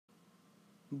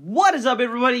What is up,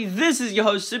 everybody? This is your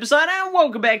host Superside and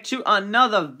welcome back to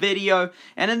another video.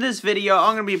 And in this video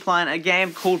I'm going to be playing a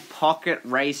game called Pocket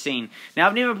Racing. Now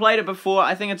I've never played it before.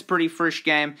 I think it's a pretty fresh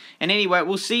game, and anyway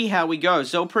we'll see how we go.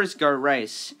 So I'll press go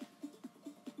race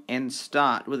and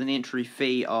start with an entry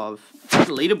fee of... There's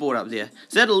a leaderboard up there.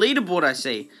 Is that a leaderboard I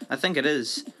see? I think it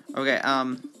is. Okay,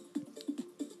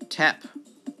 tap.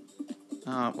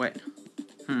 Wait.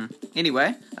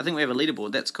 Anyway, I think we have a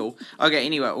leaderboard. That's cool. Okay,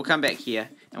 anyway, we'll come back here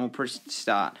and we'll press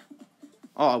start.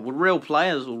 Oh, we're real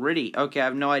players already. Okay, I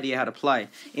have no idea how to play.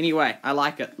 Anyway, I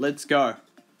like it. Let's go.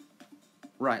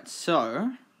 Right,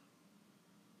 so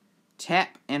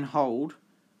tap and hold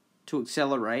to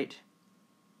accelerate.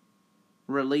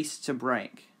 Release to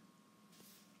brake.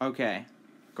 Okay,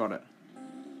 got it.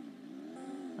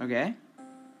 Okay.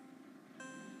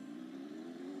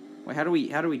 Wait, how do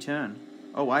we turn?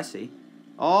 Oh, I see.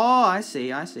 Oh, I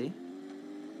see.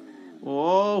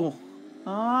 Whoa.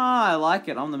 Ah, I like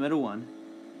it. I'm the middle one.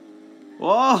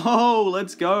 Whoa,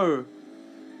 let's go.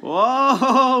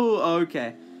 Whoa,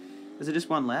 okay. Is it just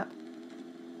one lap?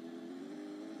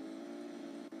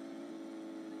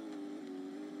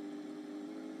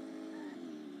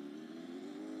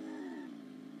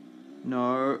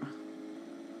 No.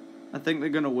 I think they're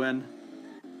gonna win.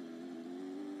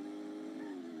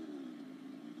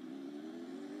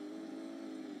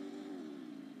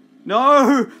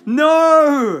 No!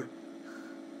 No!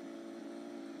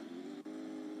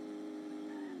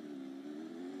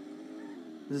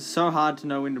 This is so hard to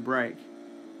know when to brake.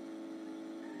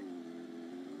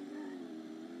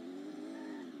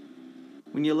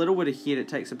 When you're a little bit ahead, it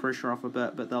takes the pressure off a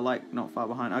bit, but they're like not far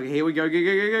behind. Okay, here we go.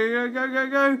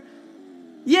 Go.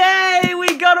 Yay!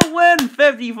 We got a win!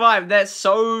 55. That's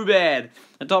so bad.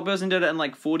 The top person did it in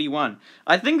like 41.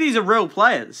 I think these are real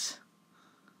players.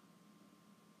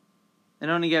 It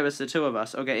only gave us the two of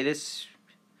us. Okay, this...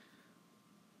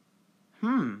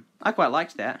 I quite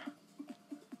liked that.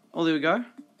 Oh, there we go.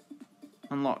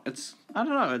 Unlock. It's... I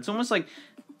don't know. It's almost like...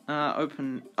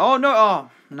 open... Oh, no! Oh!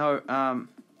 No,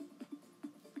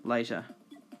 later.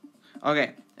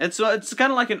 Okay. It's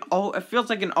kind of like an old... It feels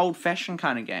like an old-fashioned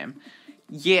kind of game.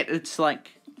 Yet, it's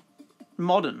like...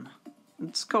 modern.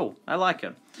 It's cool. I like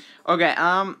it. Okay,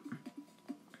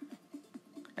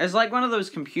 it's like one of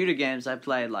those computer games I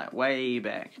played like way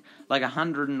back. Like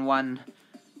 101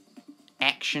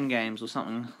 action games or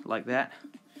something like that.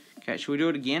 Okay, should we do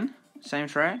it again? Same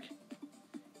track?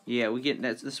 Yeah, we get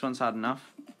that. This one's hard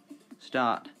enough.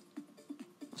 Start.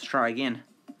 Let's try again.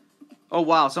 Oh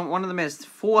wow, one of them has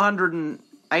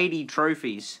 480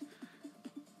 trophies.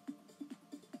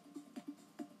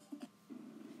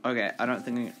 Okay, I don't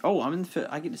think... Oh, I'm in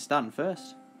I get to start in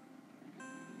first.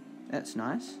 That's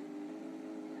nice.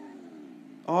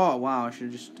 Oh, wow, I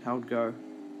should have just held go.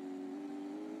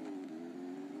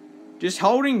 Just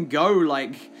holding go,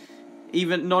 like,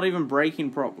 not even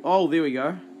braking prop. Oh, there we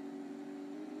go.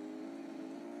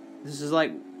 This is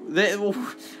like,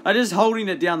 I'm just holding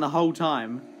it down the whole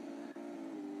time.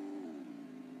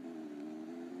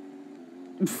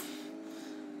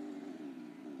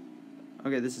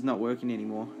 Okay, this is not working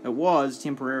anymore. It was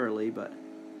temporarily, but...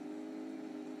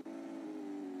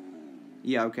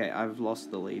 Yeah, okay, I've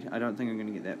lost the lead. I don't think I'm going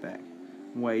to get that back.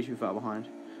 I'm way too far behind.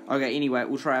 Okay, anyway,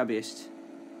 we'll try our best.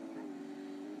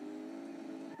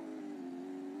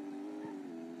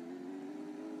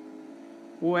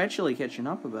 We're actually catching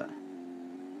up a bit.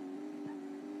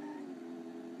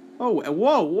 Oh,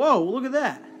 whoa, look at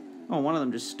that. Oh, one of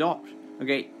them just stopped.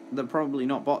 Okay, they're probably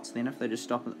not bots then if they just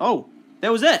stop. Oh,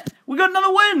 that was it. We got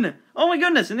another win. Oh my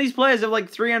goodness, and these players have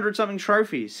like 300-something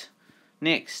trophies.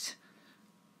 Next.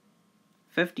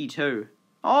 52.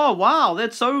 Oh, wow,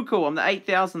 that's so cool. I'm the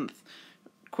 8,000th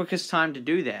quickest time to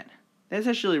do that. That's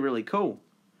actually really cool.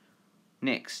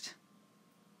 Next.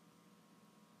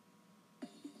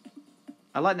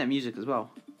 I like that music as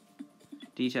well.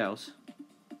 Details.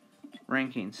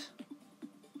 Rankings.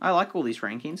 I like all these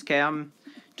rankings. Okay, I'm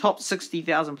top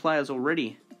 60,000 players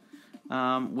already.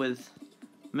 With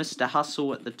Mr.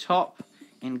 Hustle at the top,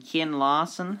 and Ken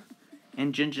Larson,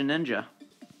 and Ginger Ninja.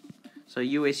 So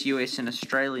US, and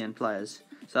Australian players.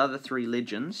 So other three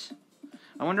legends.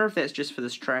 I wonder if that's just for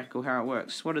this track or how it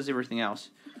works. What is everything else?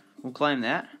 We'll claim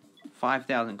that.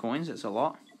 5,000 coins, that's a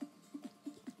lot.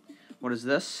 What is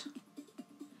this?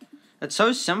 It's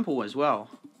so simple as well.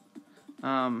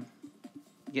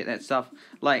 Get that stuff.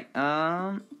 Like,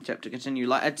 tap to continue.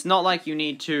 Like, it's not like you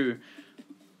need to...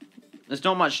 There's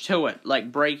not much to it. Like,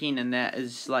 braking and that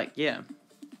is like, yeah.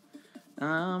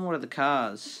 What are the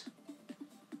cars?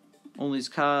 All these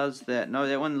cars that... No,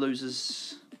 that one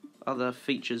loses other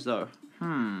features, though.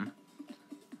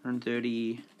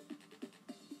 130...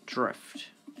 drift.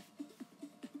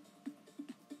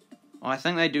 Oh, I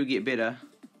think they do get better.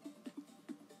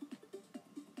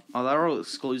 Oh, they're all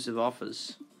exclusive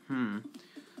offers.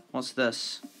 What's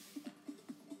this?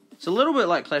 It's a little bit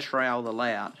like Clash Royale, the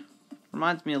layout.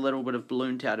 Reminds me a little bit of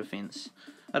Balloon Tower Defense.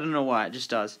 I don't know why, it just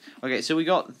does. Okay, so we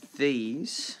got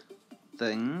these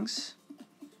things.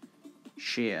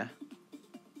 Share.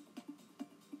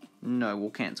 No, we'll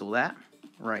cancel that.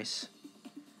 Race.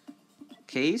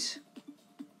 Keys.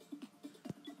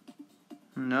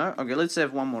 No. Okay, let's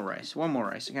have one more race. One more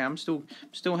race. Okay, I'm still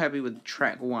happy with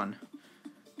track 1.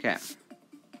 Okay.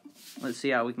 Let's see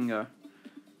how we can go.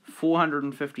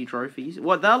 450 trophies.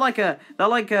 What? They're like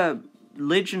a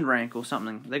legend rank or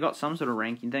something. They got some sort of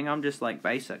ranking thing. I'm just like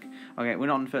basic. Okay, we're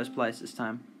not in first place this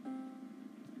time.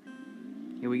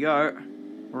 Here we go.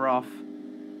 We're off.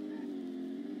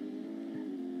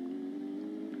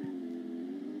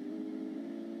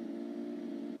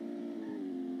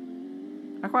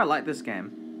 I quite like this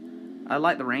game. I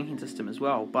like the ranking system as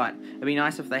well, but it'd be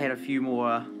nice if they had a few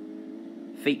more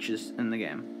features in the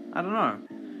game. I don't know.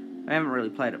 I haven't really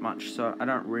played it much, so I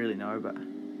don't really know, but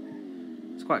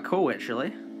it's quite cool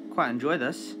actually. Quite enjoy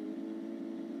this.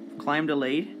 Claimed a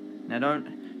lead. Now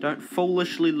don't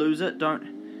foolishly lose it.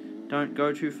 Don't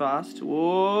go too fast.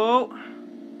 Whoa!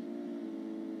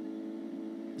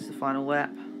 It's the final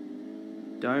lap.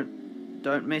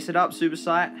 Don't mess it up, Super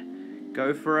Sight.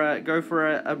 Go for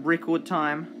a record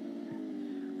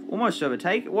time. Almost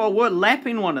overtake. Well, we're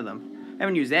lapping one of them. I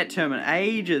haven't used that term in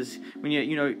ages. When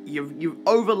you've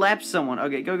overlapped someone.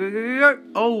 Okay, go, go, go, go, go.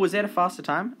 Oh, was that a faster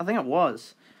time? I think it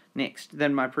was. Next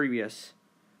than my previous.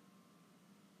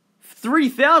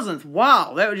 3,000th.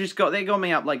 Wow, that got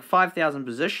me up like 5,000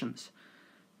 positions.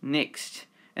 Next,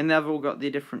 and they've all got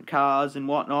their different cars and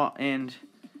whatnot. And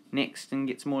next, and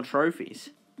gets more trophies.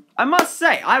 I must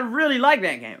say, I really like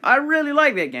that game. I really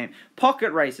like that game.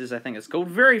 Pocket Races, I think it's called.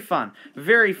 Very fun.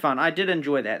 Very fun. I did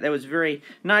enjoy that. That was a very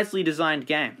nicely designed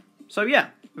game. So yeah,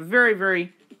 very,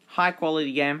 very high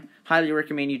quality game. Highly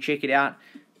recommend you check it out.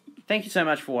 Thank you so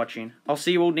much for watching. I'll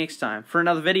see you all next time for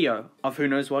another video of Who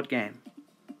Knows What Game.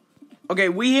 Okay,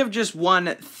 we have just won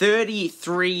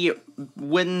 33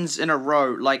 wins in a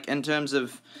row, like in terms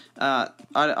of, there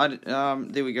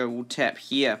we go, we'll tap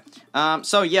here.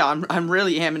 So yeah, I'm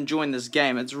really enjoying this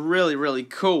game. It's really, really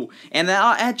cool. And they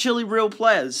are actually real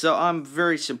players, so I'm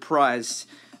very surprised.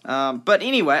 But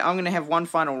anyway, I'm going to have one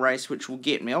final race, which will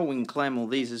get me, oh, we can claim all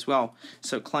these as well.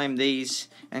 So claim these,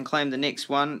 and claim the next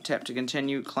one, tap to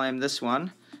continue, claim this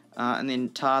one. And then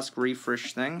task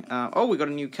refresh thing. Oh, we got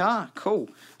a new car. Cool.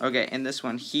 Okay, and this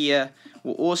one here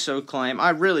will also claim. I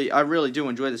really do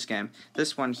enjoy this game.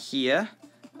 This one here.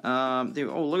 Oh,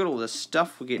 look at all this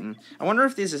stuff we're getting. I wonder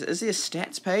if is there a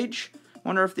stats page? I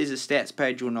wonder if there's a stats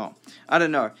page or not. I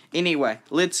don't know. Anyway,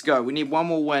 let's go. We need one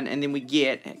more win, and then we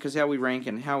get, because how are we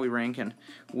ranking?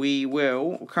 We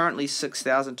will, currently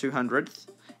 6,200th.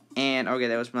 And, okay,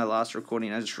 that was my last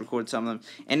recording. I just recorded some of them.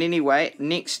 And anyway,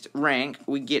 next rank,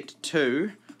 we get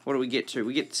to, what do we get to?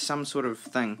 We get some sort of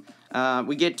thing.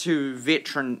 We get to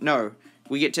veteran, no,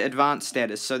 we get to advanced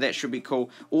status, so that should be cool.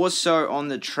 Also, on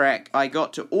the track, I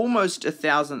got to almost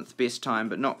 1,000th best time,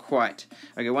 but not quite.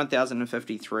 Okay,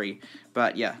 1,053.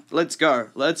 But, yeah, let's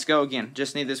go. Let's go again.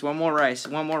 Just need this one more race.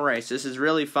 This is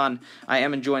really fun. I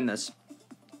am enjoying this.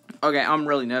 Okay, I'm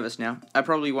really nervous now. I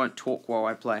probably won't talk while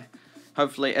I play.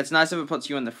 Hopefully, it's nice if it puts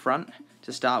you in the front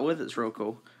to start with. It's real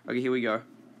cool. Okay, here we go.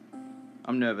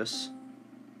 I'm nervous.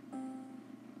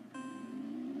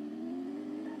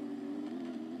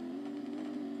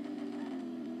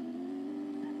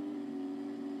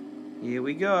 Here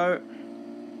we go.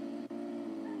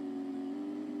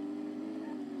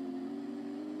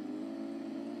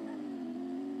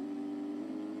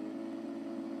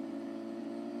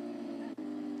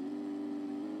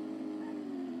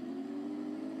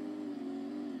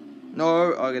 No,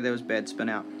 okay, that was bad spin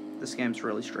out. This game's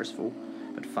really stressful,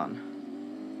 but fun.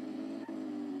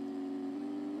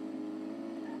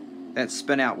 That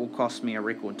spin out will cost me a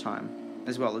record time,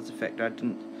 as well as the fact I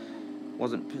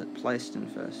wasn't placed in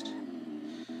first.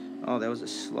 Oh, that was a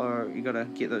slow. You gotta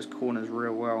get those corners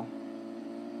real well.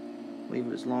 Leave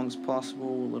it as long as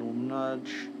possible. A little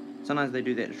nudge. Sometimes they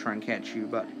do that to try and catch you,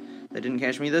 but they didn't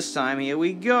catch me this time. Here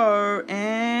we go,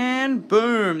 and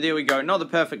boom, there we go. Not the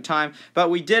perfect time, but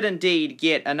we did indeed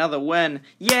get another win.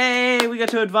 Yay, we got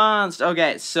to advanced.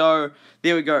 Okay, so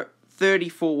there we go.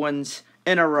 34 wins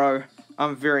in a row.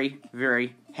 I'm very,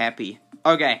 very happy.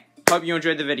 Okay, hope you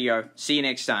enjoyed the video. See you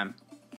next time.